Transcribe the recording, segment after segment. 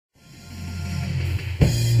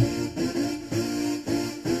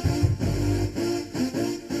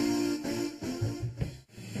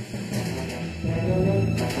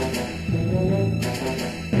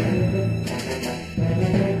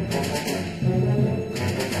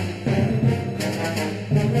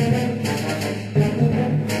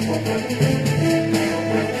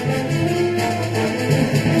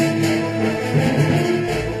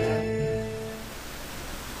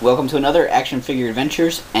Welcome to another Action Figure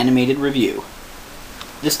Adventures animated review.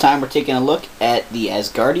 This time we're taking a look at the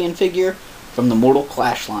Asgardian figure from the Mortal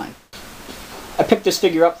Clash line. I picked this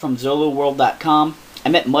figure up from ZoloWorld.com. I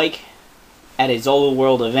met Mike at a Zolo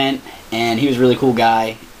World event, and he was a really cool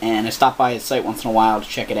guy, and I stopped by his site once in a while to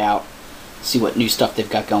check it out, see what new stuff they've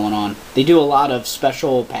got going on. They do a lot of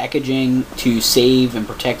special packaging to save and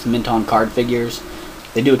protect mint-on card figures.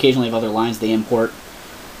 They do occasionally have other lines they import,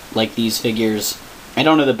 like these figures. I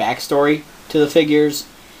don't know the backstory to the figures.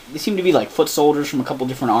 They seem to be like foot soldiers from a couple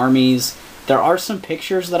different armies. There are some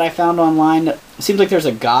pictures that I found online. It seems like there's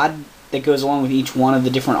a god that goes along with each one of the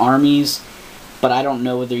different armies, but I don't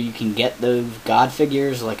know whether you can get those god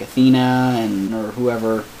figures like Athena or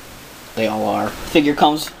whoever they all are. The figure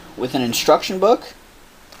comes with an instruction book,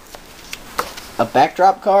 a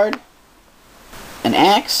backdrop card, an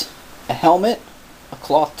axe, a helmet, a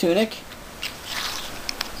cloth tunic,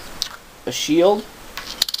 a shield.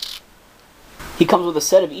 He comes with a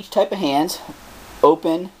set of each type of hands,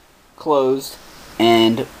 open, closed,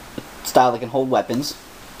 and style that can hold weapons.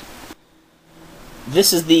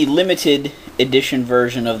 This is the limited edition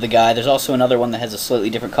version of the guy. There's also another one that has a slightly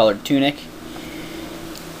different colored tunic.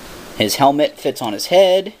 His helmet fits on his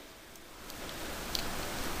head.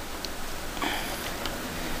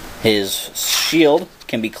 His shield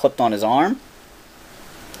can be clipped on his arm.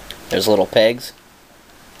 There's little pegs.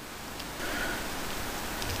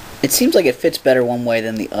 It seems like it fits better one way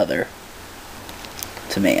than the other.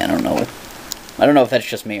 To me, I don't know. I don't know if that's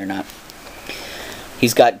just me or not.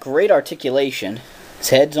 He's got great articulation. His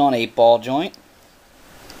head's on a ball joint.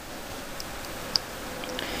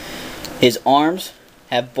 His arms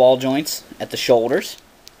have ball joints at the shoulders.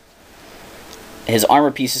 His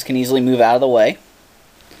armor pieces can easily move out of the way.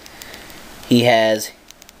 He has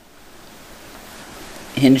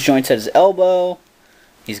hinge joints at his elbow.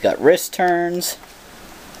 He's got wrist turns.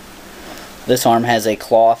 This arm has a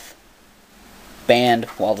cloth band,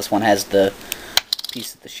 while this one has the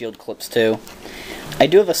piece that the shield clips to. I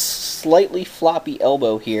do have a slightly floppy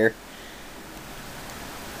elbow here.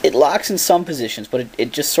 It locks in some positions, but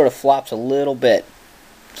it just sort of flops a little bit.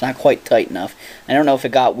 It's not quite tight enough. I don't know if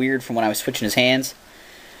it got weird from when I was switching his hands.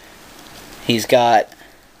 He's got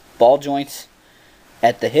ball joints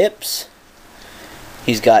at the hips.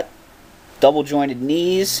 He's got double jointed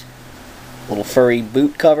knees, little furry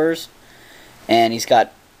boot covers. And he's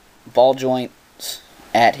got ball joints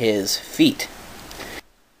at his feet.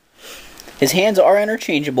 His hands are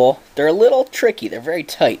interchangeable. They're a little tricky. They're very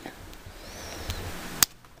tight.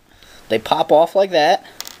 They pop off like that.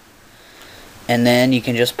 And then you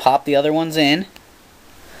can just pop the other ones in.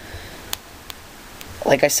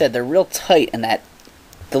 Like I said, they're real tight, and that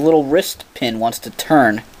the little wrist pin wants to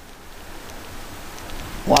turn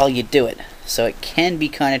while you do it. So it can be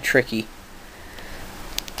kind of tricky.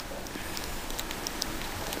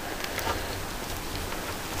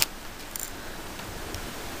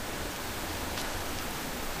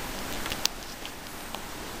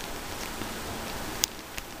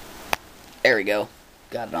 There we go.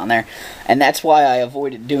 Got it on there. And that's why I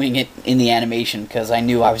avoided doing it in the animation, because I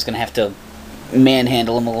knew I was going to have to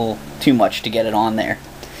manhandle him a little too much to get it on there.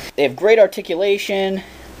 They have great articulation.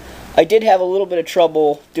 I did have a little bit of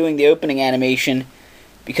trouble doing the opening animation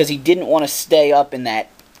because he didn't want to stay up in that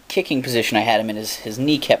kicking position I had him in. His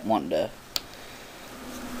knee kept wanting to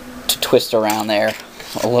twist around there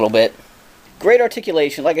a little bit. Great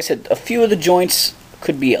articulation. Like I said, a few of the joints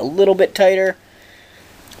could be a little bit tighter,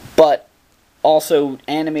 but also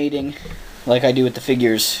animating, like I do with the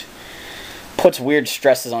figures, puts weird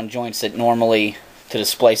stresses on joints that normally, to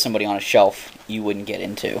display somebody on a shelf, you wouldn't get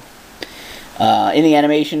into. In the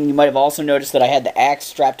animation, you might have also noticed that I had the axe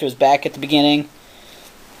strapped to his back at the beginning.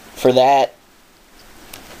 For that,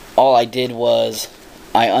 all I did was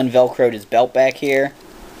I unvelcroed his belt back here.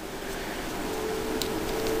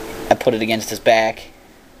 I put it against his back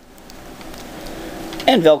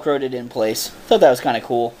and velcroed it in place. Thought that was kind of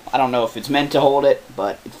cool. I don't know if it's meant to hold it,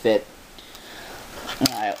 but it fit.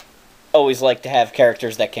 I always like to have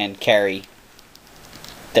characters that can carry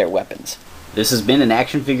their weapons. This has been an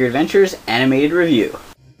Action Figure Adventures animated review.